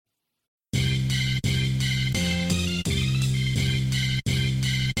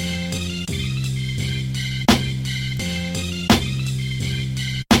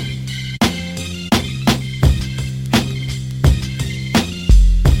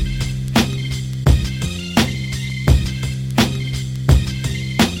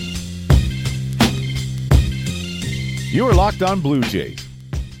You are Locked On Blue Jays,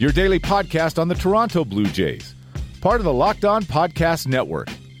 your daily podcast on the Toronto Blue Jays, part of the Locked On Podcast Network,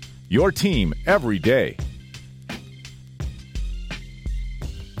 your team every day.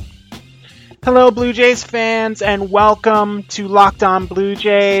 Hello, Blue Jays fans, and welcome to Locked On Blue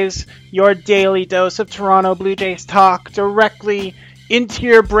Jays, your daily dose of Toronto Blue Jays talk directly into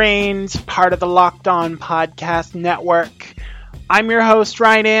your brains, part of the Locked On Podcast Network. I'm your host,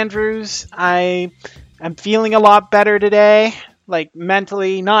 Ryan Andrews. I'm feeling a lot better today, like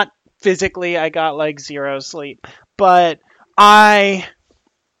mentally, not physically. I got like zero sleep, but I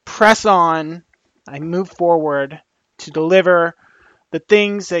press on, I move forward to deliver the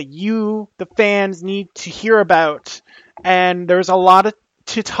things that you, the fans, need to hear about. And there's a lot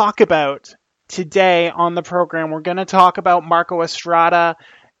to talk about today on the program. We're going to talk about Marco Estrada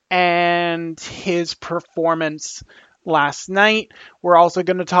and his performance last night. We're also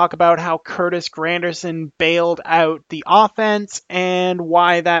going to talk about how Curtis Granderson bailed out the offense and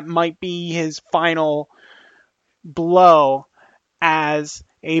why that might be his final blow as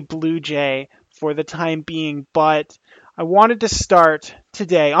a Blue Jay for the time being. But I wanted to start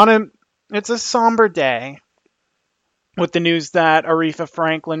today it's a somber day with the news that Aretha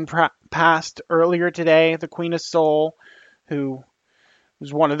Franklin passed earlier today, the Queen of Soul, who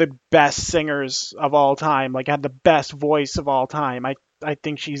was one of the best singers of all time, like had the best voice of all time. I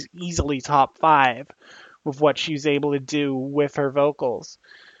think she's easily top 5 with what she's able to do with her vocals.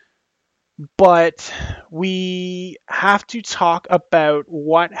 But we have to talk about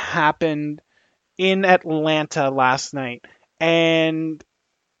what happened in Atlanta last night. And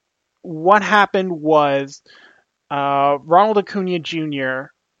what happened was Ronald Acuna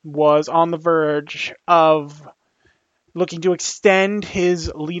Jr. was on the verge of looking to extend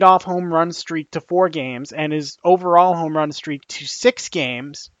his leadoff home run streak to 4 games and his overall home run streak to 6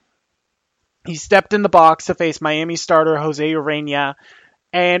 games. He stepped in the box to face Miami starter Jose Urena,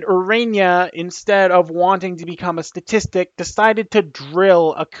 and Urena, instead of wanting to become a statistic, decided to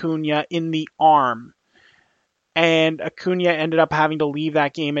drill Acuna in the arm. And Acuna ended up having to leave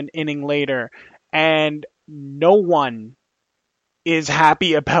that game an inning later. And no one is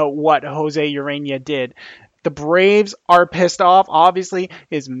happy about what Jose Urena did. The Braves are pissed off. Obviously,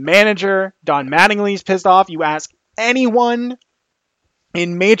 his manager, Don Mattingly's pissed off. You ask anyone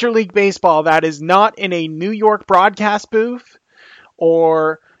in Major League Baseball that is not in a New York broadcast booth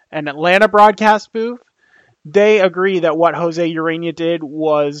or an Atlanta broadcast booth, they agree that what Jose Urena did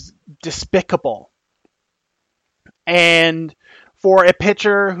was despicable. And for a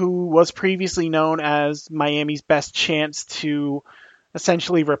pitcher who was previously known as Miami's best chance to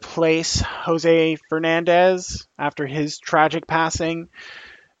essentially replace Jose Fernandez after his tragic passing,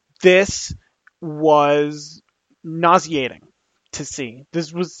 this was nauseating to see.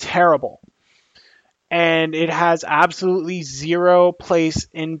 This was terrible. And it has absolutely zero place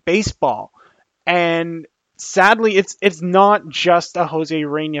in baseball. And sadly, it's not just a Jose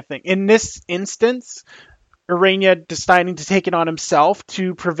Urena thing. In this instance, Urena deciding to take it on himself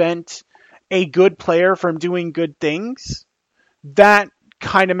to prevent a good player from doing good things, that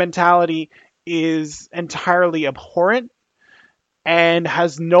kind of mentality is entirely abhorrent and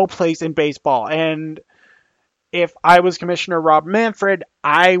has no place in baseball. And if I was Commissioner Rob Manfred,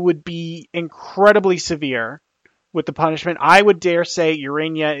 I would be incredibly severe with the punishment. I would dare say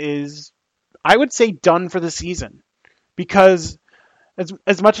Urena is, I would say, done for the season. Because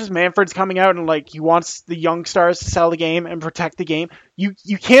as much as Manfred's coming out and like he wants the young stars to sell the game and protect the game, you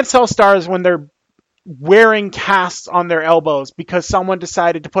can't sell stars when they're wearing casts on their elbows because someone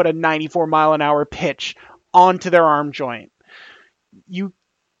decided to put a 94-mile-an-hour pitch onto their arm joint. You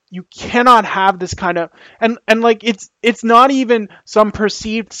cannot have this kind of and like it's not even some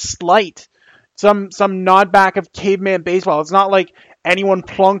perceived slight, some nod back of caveman baseball. It's not like anyone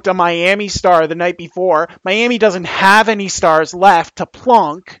plunked a Miami star the night before. Miami doesn't have any stars left to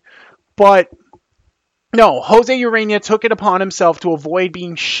plunk, but no, Jose Urena took it upon himself to avoid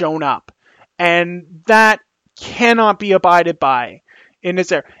being shown up. And that cannot be abided by in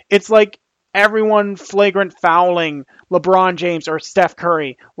this era. It's like everyone flagrant fouling LeBron James or Steph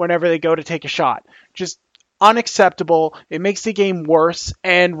Curry whenever they go to take a shot. Just unacceptable. It makes the game worse.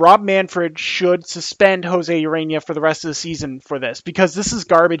 And Rob Manfred should suspend Jose Urena for the rest of the season for this, because this is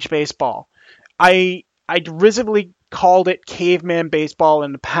garbage baseball. I derisively called it caveman baseball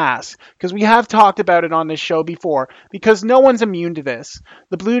in the past, because we have talked about it on this show before, because no one's immune to this.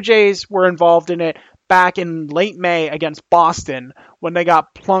 The Blue Jays were involved in it back in late May against Boston when they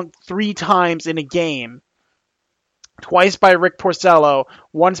got plunked 3 times in a game. Twice by Rick Porcello,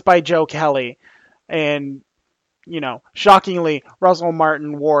 once by Joe Kelly. And, you know, shockingly, Russell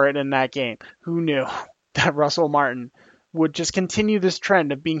Martin wore it in that game. Who knew? that Russell Martin would just continue this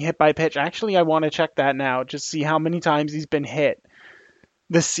trend of being hit by pitch. Actually, I want to check that now, just see how many times he's been hit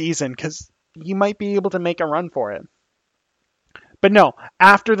this season, because he might be able to make a run for it. But no,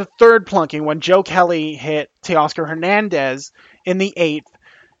 after the third plunking, when Joe Kelly hit Teoscar Hernandez in the 8th,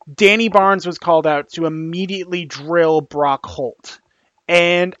 Danny Barnes was called out to immediately drill Brock Holt.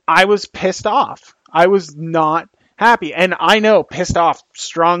 And I was pissed off. I was not happy. And I know, pissed off,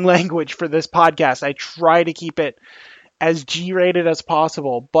 strong language for this podcast. I try to keep it as G-rated as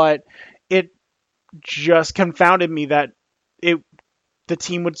possible, but it just confounded me that the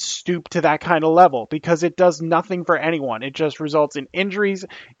team would stoop to that kind of level, because it does nothing for anyone. It just results in injuries.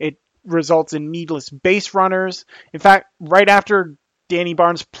 It results in needless base runners. In fact, right after Danny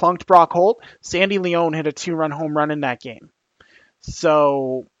Barnes plunked Brock Holt, Sandy Leon hit a 2-run home run in that game.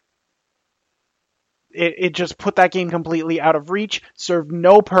 So it just put that game completely out of reach, served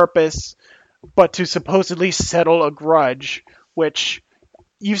no purpose but to supposedly settle a grudge, which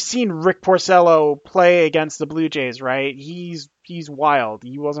you've seen Rick Porcello play against the Blue Jays, right? He's wild.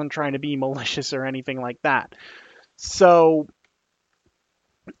 He wasn't trying to be malicious or anything like that. So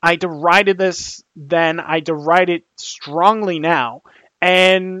I derided this then. I deride it strongly now.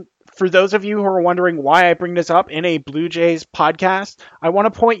 And for those of you who are wondering why I bring this up in a Blue Jays podcast, I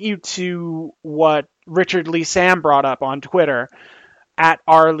want to point you to what Richard Lee Sam brought up on Twitter at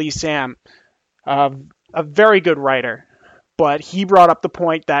 @RLeeSam. A very good writer. But he brought up the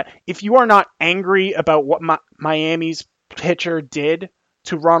point that if you are not angry about what Miami's pitcher did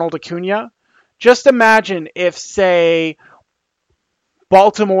to Ronald Acuna, just imagine if, say,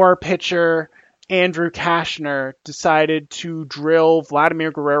 Baltimore pitcher Andrew Cashner decided to drill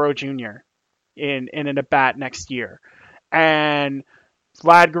Vladimir Guerrero Jr. in an at-bat next year. And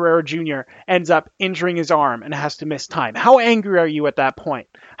Vlad Guerrero Jr. ends up injuring his arm and has to miss time. How angry are you at that point?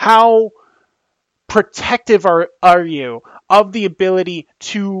 How protective are you of the ability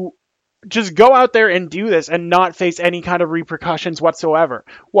to just go out there and do this and not face any kind of repercussions whatsoever?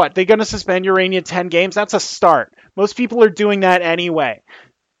 What, they going to suspend Urania 10 games? That's a start. Most people are doing that anyway.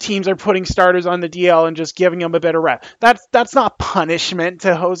 Teams are putting starters on the DL and just giving them a bit of rest. That's not punishment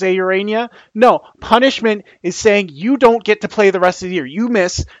to Jose Urania. No, punishment is saying you don't get to play the rest of the year. You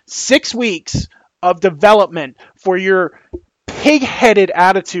miss 6 weeks of development for your pig-headed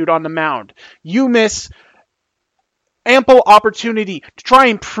attitude on the mound. You miss ample opportunity to try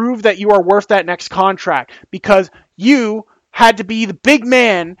and prove that you are worth that next contract, because you had to be the big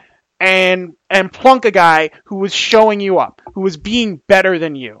man and plunk a guy who was showing you up, who was being better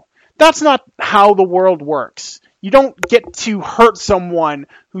than you. That's not how the world works. You don't get to hurt someone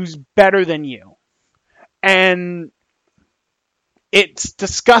who's better than you. And it's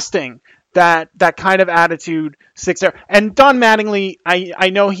disgusting that kind of attitude sticks there. And Don Mattingly, I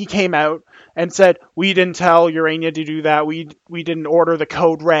know he came out and said, we didn't tell Urania to do that. We didn't order the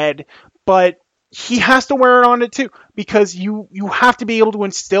code red. But he has to wear it on it too, because you have to be able to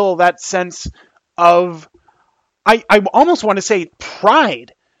instill that sense of, I almost want to say,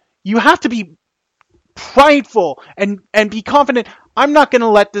 pride. You have to be prideful and be confident. I'm not going to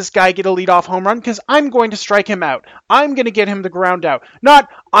let this guy get a leadoff home run because I'm going to strike him out. I'm going to get him the ground out. Not,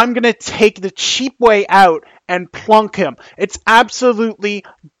 I'm going to take the cheap way out and plunk him. It's absolutely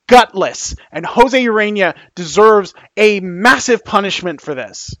gutless. And Jose Urania deserves a massive punishment for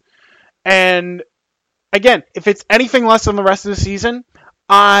this. And again, if it's anything less than the rest of the season,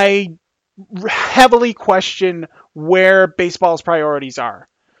 I heavily question where baseball's priorities are.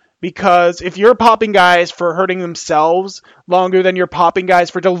 Because if you're popping guys for hurting themselves longer than you're popping guys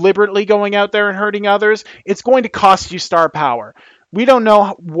for deliberately going out there and hurting others, it's going to cost you star power. We don't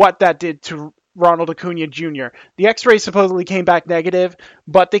know what that did to Ronald Acuna Jr. The x-rays supposedly came back negative,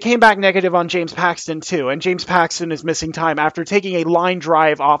 but they came back negative on James Paxton too, and James Paxton is missing time after taking a line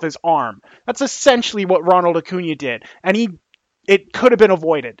drive off his arm. That's essentially what Ronald Acuna did, and it could have been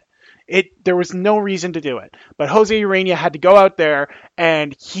avoided. There was no reason to do it. But Jose Urania had to go out there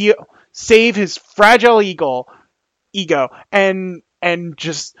and save his fragile ego and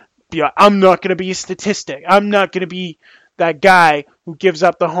just be like, I'm not going to be a statistic. I'm not going to be that guy who gives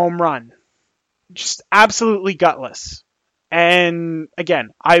up the home run. Just absolutely gutless. And again,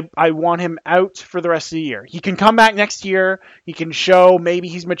 I want him out for the rest of the year. He can come back next year. He can show maybe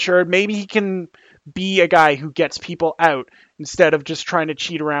he's matured. Maybe he can be a guy who gets people out instead of just trying to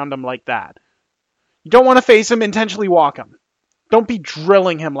cheat around them like that. You don't want to face him, intentionally walk him. Don't be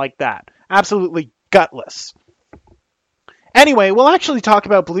drilling him like that. Absolutely gutless. Anyway, we'll actually talk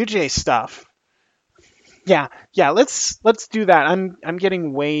about Blue Jays stuff. Yeah, let's do that. I'm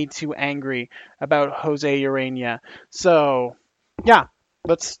getting way too angry about Jose Urania. So, yeah,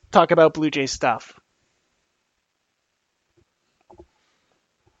 let's talk about Blue Jays stuff.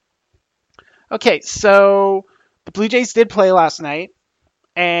 Okay, so the Blue Jays did play last night,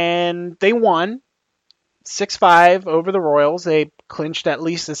 and they won 6-5 over the Royals. They clinched at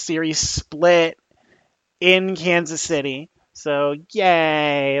least a series split in Kansas City. So,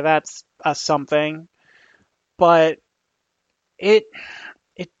 yay, that's a something. But it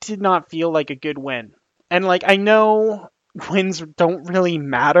did not feel like a good win. And, like, I know wins don't really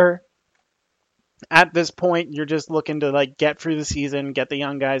matter. At this point, you're just looking to, like, get through the season, get the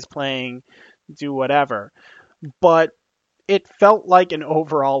young guys playing, do whatever. But it felt like an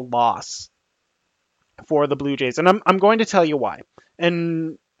overall loss for the Blue Jays. And I'm going to tell you why.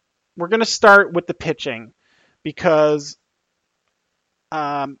 And we're going to start with the pitching because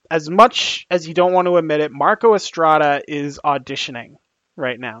as much as you don't want to admit it, Marco Estrada is auditioning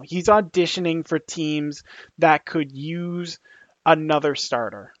right now. He's auditioning for teams that could use another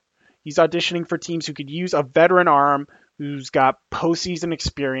starter. He's auditioning for teams who could use a veteran arm who's got postseason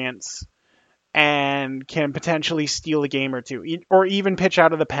experience and can potentially steal a game or two, or even pitch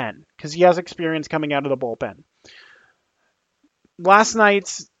out of the pen, because he has experience coming out of the bullpen. Last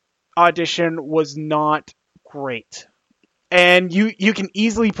night's audition was not great. And you can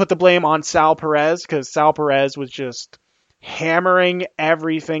easily put the blame on Sal Perez, because Sal Perez was just hammering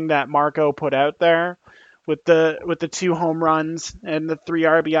everything that Marco put out there with the 2 home runs and the 3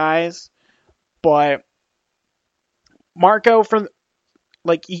 RBIs. But Marco,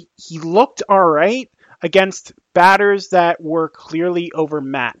 he looked all right against batters that were clearly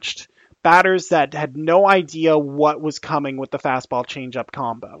overmatched. Batters that had no idea what was coming with the fastball changeup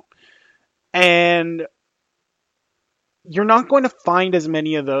combo. And you're not going to find as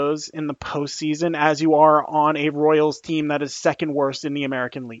many of those in the postseason as you are on a Royals team that is second worst in the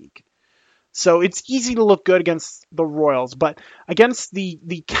American League. So it's easy to look good against the Royals, but against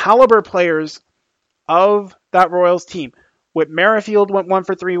the caliber players of that Royals team, Whit Merrifield went 1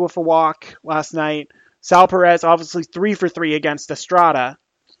 for 3 with a walk last night. Sal Perez obviously 3 for 3 against Estrada.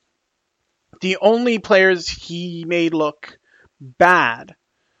 The only players he made look bad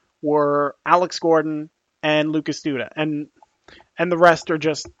were Alex Gordon and Lucas Duda, and the rest are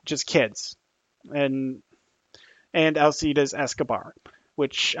just kids, and Alcides Escobar,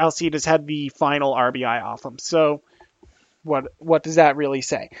 which Alcides had the final RBI off him. So what does that really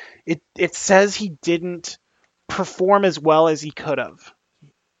say? It says he didn't perform as well as he could have.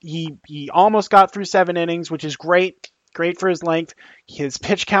 He almost got through 7 innings, which is great for his length. His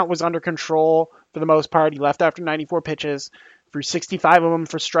pitch count was under control for the most part. He left after 94 pitches, threw 65 of them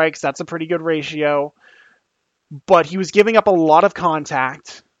for strikes. That's a pretty good ratio. But he was giving up a lot of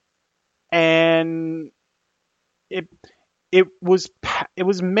contact, and it was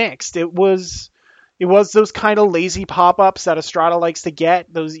mixed. It was those kind of lazy pop-ups that Estrada likes to get,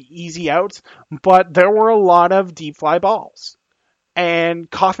 those easy outs, but there were a lot of deep fly balls.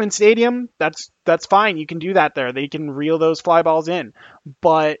 And Kauffman Stadium, that's fine. You can do that there. They can reel those fly balls in.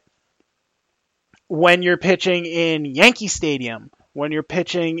 But when you're pitching in Yankee Stadium, when you're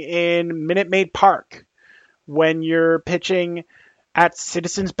pitching in Minute Maid Park, when you're pitching at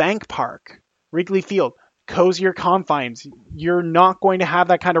Citizens Bank Park, Wrigley Field, cozier confines, you're not going to have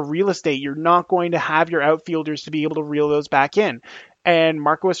that kind of real estate. You're not going to have your outfielders to be able to reel those back in. And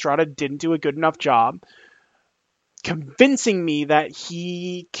Marco Estrada didn't do a good enough job convincing me that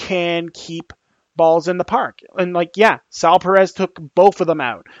he can keep balls in the park. And Sal Perez took both of them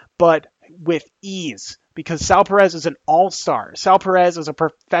out, but with ease, because Sal Perez is an all-star. Sal Perez is a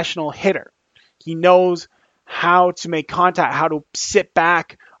professional hitter. He knows how to make contact, how to sit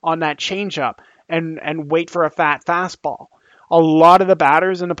back on that changeup and wait for a fat fastball. A lot of the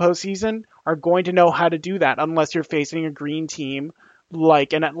batters in the postseason are going to know how to do that unless you're facing a green team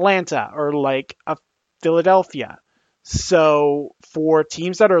like an Atlanta or like a Philadelphia. So for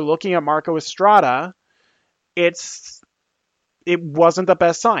teams that are looking at Marco Estrada, it wasn't the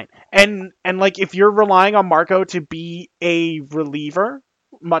best sign. And if you're relying on Marco to be a reliever,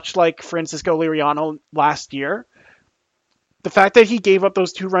 much like Francisco Liriano last year, the fact that he gave up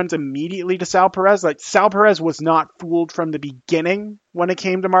those 2 runs immediately to Sal Perez, Sal Perez was not fooled from the beginning when it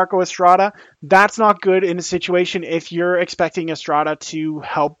came to Marco Estrada. That's not good in a situation if you're expecting Estrada to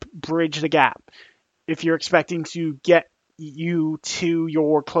help bridge the gap, if you're expecting to get you to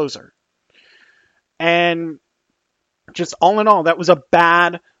your closer. And just all in all, that was a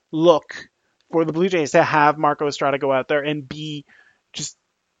bad look for the Blue Jays to have Marco Estrada go out there and be just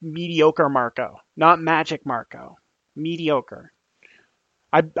mediocre Marco, not magic Marco. Mediocre.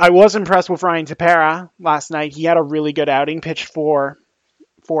 I was impressed with Ryan Tepera last night. He had a really good outing, pitched 4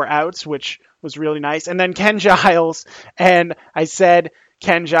 outs, which was really nice. And then Ken Giles, and I said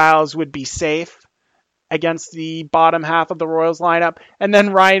Ken Giles would be safe, against the bottom half of the Royals lineup. And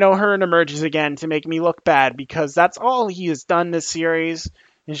then Ryan O'Hearn emerges again to make me look bad, because that's all he has done this series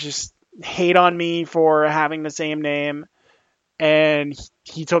is just hate on me for having the same name. And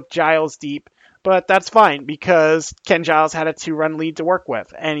he took Giles deep. But that's fine, because Ken Giles had a 2-run lead to work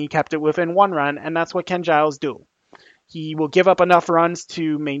with, and he kept it within 1 run, and that's what Ken Giles do. He will give up enough runs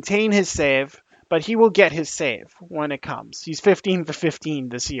to maintain his save, but he will get his save when it comes. He's 15 for 15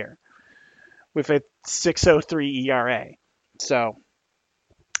 this year with a 6.03 ERA. So,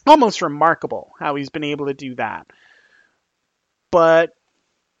 almost remarkable how he's been able to do that. But,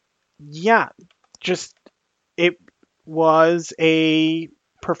 yeah, just, it was a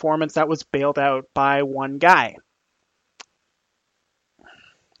performance that was bailed out by one guy.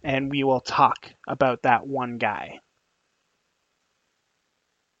 And we will talk about that one guy.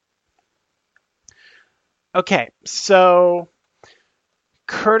 Okay, so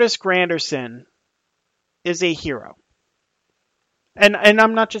Curtis Granderson is a hero. And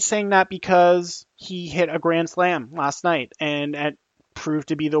I'm not just saying that because he hit a grand slam last night and it proved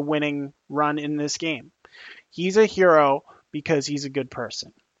to be the winning run in this game. He's a hero because he's a good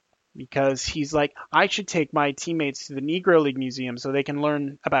person. Because he's like, I should take my teammates to the Negro League Museum so they can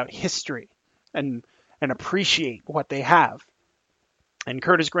learn about history and appreciate what they have. And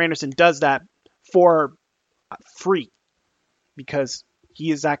Curtis Granderson does that for free because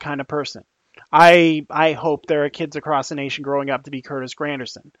he is that kind of person. I hope there are kids across the nation growing up to be Curtis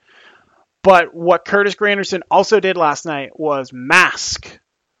Granderson. But what Curtis Granderson also did last night was mask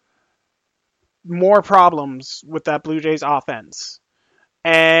more problems with that Blue Jays offense.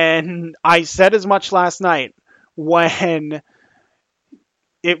 And I said as much last night when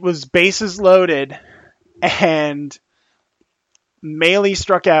it was bases loaded and Maile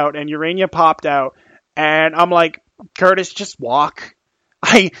struck out and Urania popped out. And I'm like, Curtis, just walk.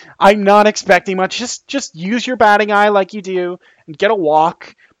 I'm not expecting much. Just use your batting eye like you do and get a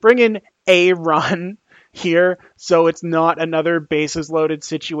walk. Bring in a run here so it's not another bases loaded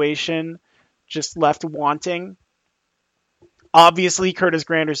situation just left wanting. Obviously, Curtis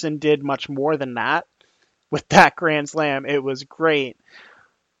Granderson did much more than that with that grand slam. It was great.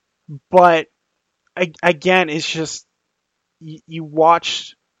 But again, it's just you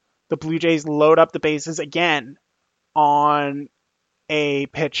watch the Blue Jays load up the bases again on a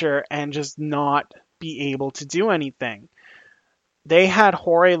pitcher and just not be able to do anything. They had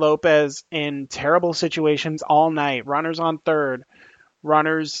Jorge Lopez in terrible situations all night. Runners on third,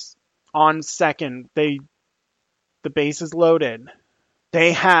 runners on second. The bases loaded.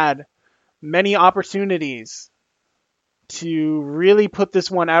 They had many opportunities to really put this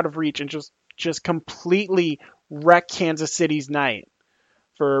one out of reach and just completely wreck Kansas City's night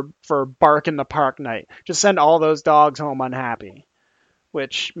for Bark in the Park night. Just send all those dogs home unhappy,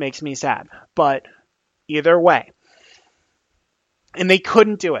 which makes me sad. But either way. And they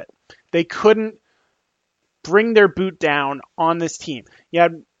couldn't do it. They couldn't bring their boot down on this team. You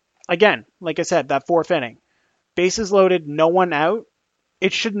had, again, like I said, that 4th inning. Bases loaded, no one out.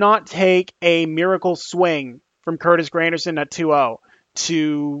 It should not take a miracle swing from Curtis Granderson at 2-0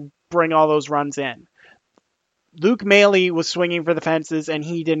 to bring all those runs in. Luke Maile was swinging for the fences and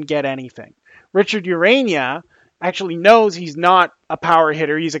he didn't get anything. Richard Urania actually knows he's not a power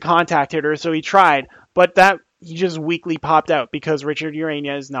hitter, he's a contact hitter, so he tried, but that he just weakly popped out because Richard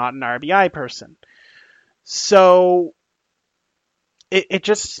Urania is not an RBI person. So it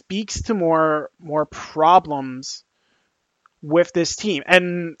just speaks to more problems with this team.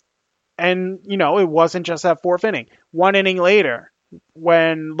 And you know, it wasn't just that 4th inning. 1 inning later,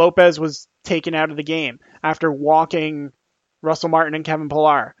 when Lopez was taken out of the game after walking Russell Martin and Kevin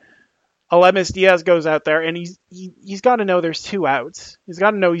Pillar, Aledmys Diaz goes out there and he's got to know there's 2 outs. He's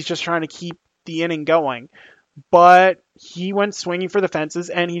got to know he's just trying to keep the inning going. But he went swinging for the fences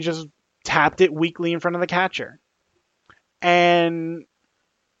and he just tapped it weakly in front of the catcher. And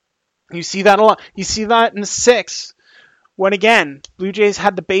you see that a lot. You see that in the 6th when, again, Blue Jays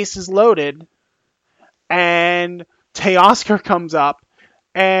had the bases loaded and Teoscar comes up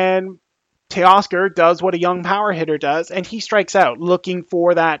and Teoscar does what a young power hitter does and he strikes out looking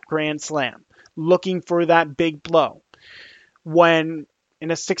for that grand slam, looking for that big blow. When in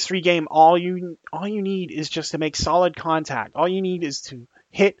a 6-3 game, all you need is just to make solid contact. All you need is to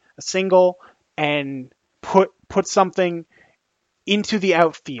hit a single and put something into the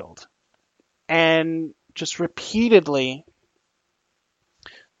outfield. And just repeatedly,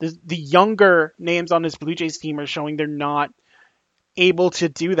 the younger names on this Blue Jays team are showing they're not able to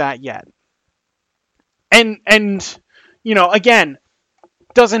do that yet. And you know, again,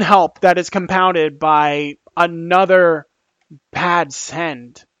 doesn't help that it's compounded by another bad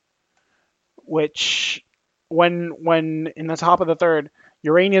send which when in the top of the third,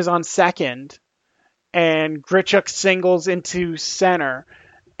 Urania's on second, and Grichuk singles into center,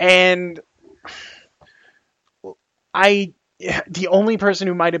 and the only person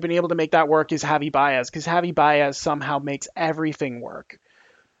who might have been able to make that work is Javi Baez, because Javi Baez somehow makes everything work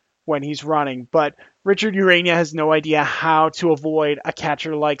when he's running. But Richard Urania has no idea how to avoid a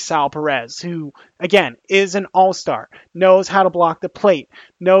catcher like Sal Perez, who, again, is an all-star, knows how to block the plate,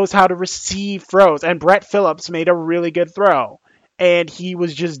 knows how to receive throws. And Brett Phillips made a really good throw, and he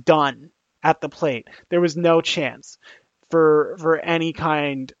was just done at the plate. There was no chance for any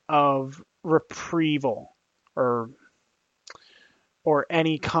kind of retrieval or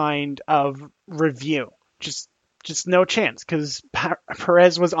any kind of review. Just no chance, because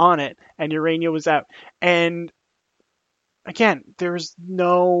Perez was on it and Urania was out. And again, there's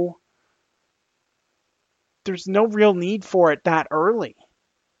no real need for it that early.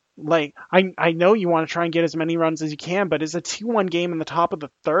 Like, I know you want to try and get as many runs as you can, but it's a 2-1 game in the top of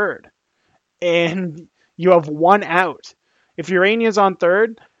the third, and you have one out. If Urania's on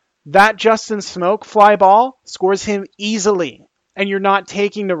third, that Justin Smoak fly ball scores him easily, and you're not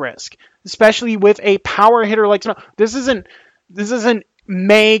taking the risk, especially with a power hitter like Smoak. This isn't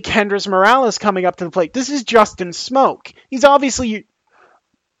May Kendrys Morales coming up to the plate. This is Justin Smoak. He's obviously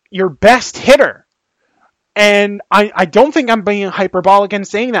your best hitter. And I don't think I'm being hyperbolic in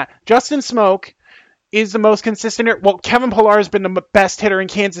saying that. Justin Smoak is the most consistent hitter. Well, Kevin Pillar has been the best hitter in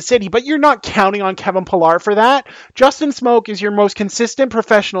Kansas City, but you're not counting on Kevin Pillar for that. Justin Smoak is your most consistent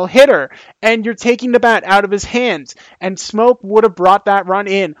professional hitter, and you're taking the bat out of his hands. And Smoak would have brought that run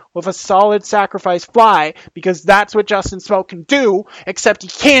in with a solid sacrifice fly, because that's what Justin Smoak can do, except he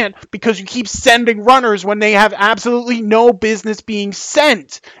can't because you keep sending runners when they have absolutely no business being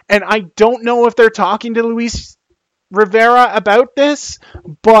sent. And I don't know if they're talking to Luis Rivera about this,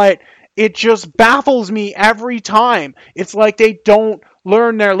 but it just baffles me every time. It's like they don't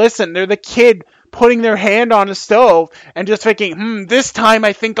learn their lesson. They're the kid putting their hand on a stove and just thinking, this time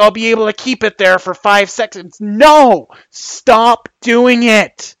I think I'll be able to keep it there for 5 seconds. No! Stop doing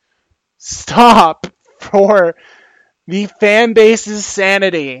it! Stop, for the fan base's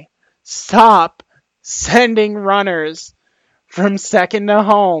sanity. Stop sending runners from second to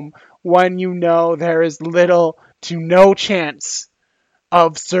home when you know there is little to no chance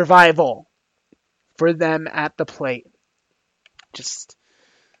of survival for them at the plate. Just,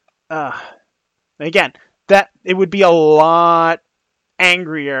 again, that it would be a lot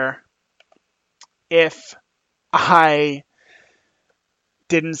angrier if I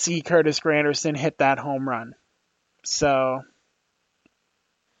didn't see Curtis Granderson hit that home run. So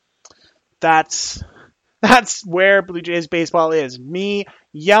that's where Blue Jays baseball is. Me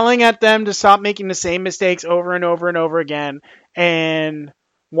yelling at them to stop making the same mistakes over and over and over again, and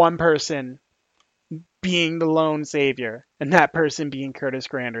one person being the lone savior, and that person being Curtis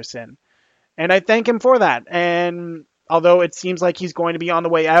Granderson. And I thank him for that. And although it seems like he's going to be on the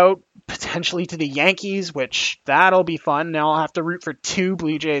way out, potentially to the Yankees, which that'll be fun. Now I'll have to root for 2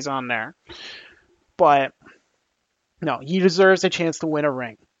 Blue Jays on there. But no, he deserves a chance to win a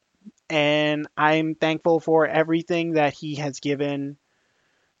ring. And I'm thankful for everything that he has given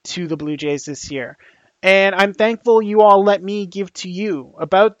to the Blue Jays this year. And I'm thankful you all let me give to you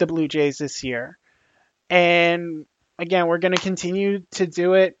about the Blue Jays this year. And again, we're going to continue to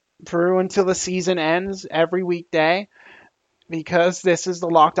do it through until the season ends every weekday, because this is the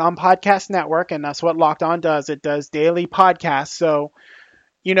Locked On Podcast Network, and that's what Locked On does. It does daily podcasts. So,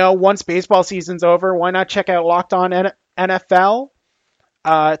 once baseball season's over, why not check out Locked On NFL?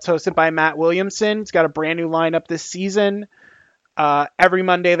 It's hosted by Matt Williamson. It's got a brand new lineup this season. Every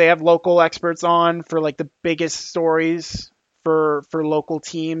Monday they have local experts on for like the biggest stories for local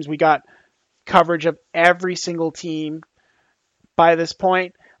teams. We got coverage of every single team by this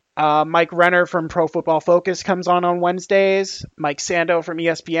point. Mike Renner from Pro Football Focus comes on Wednesdays. Mike Sando from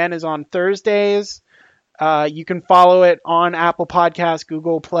ESPN is on Thursdays. You can follow it on Apple Podcasts,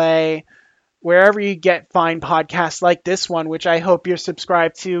 Google Play, wherever you find podcasts like this one, which I hope you're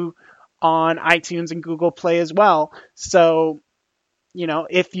subscribed to on iTunes and Google Play as well. So,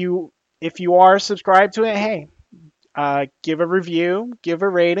 if you are subscribed to it, hey, give a review, give a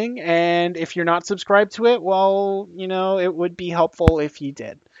rating, and if you're not subscribed to it, well, it would be helpful if you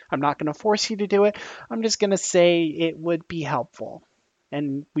did. I'm not going to force you to do it. I'm just going to say it would be helpful,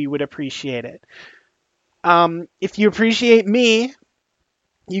 and we would appreciate it. If you appreciate me,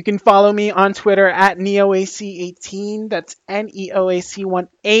 you can follow me on Twitter at NeoAC18. That's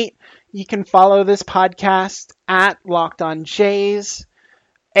NeoAC18. You can follow this podcast at Locked On Jays.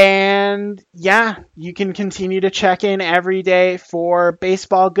 And yeah, you can continue to check in every day for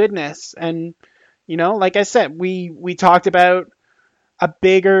baseball goodness. And, like I said, we talked about a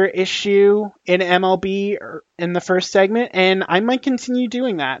bigger issue in MLB in the first segment, and I might continue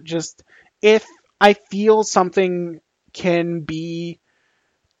doing that. Just if I feel something can be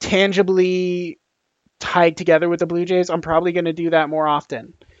tangibly tied together with the Blue Jays, I'm probably going to do that more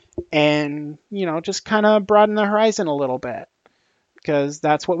often. And, just kind of broaden the horizon a little bit, because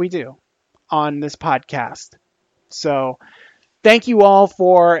that's what we do on this podcast. So thank you all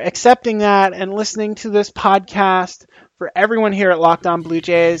for accepting that and listening to this podcast. For everyone here at Locked On Blue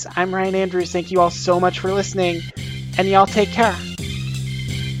Jays, I'm Ryan Andrews. Thank you all so much for listening, and y'all take care.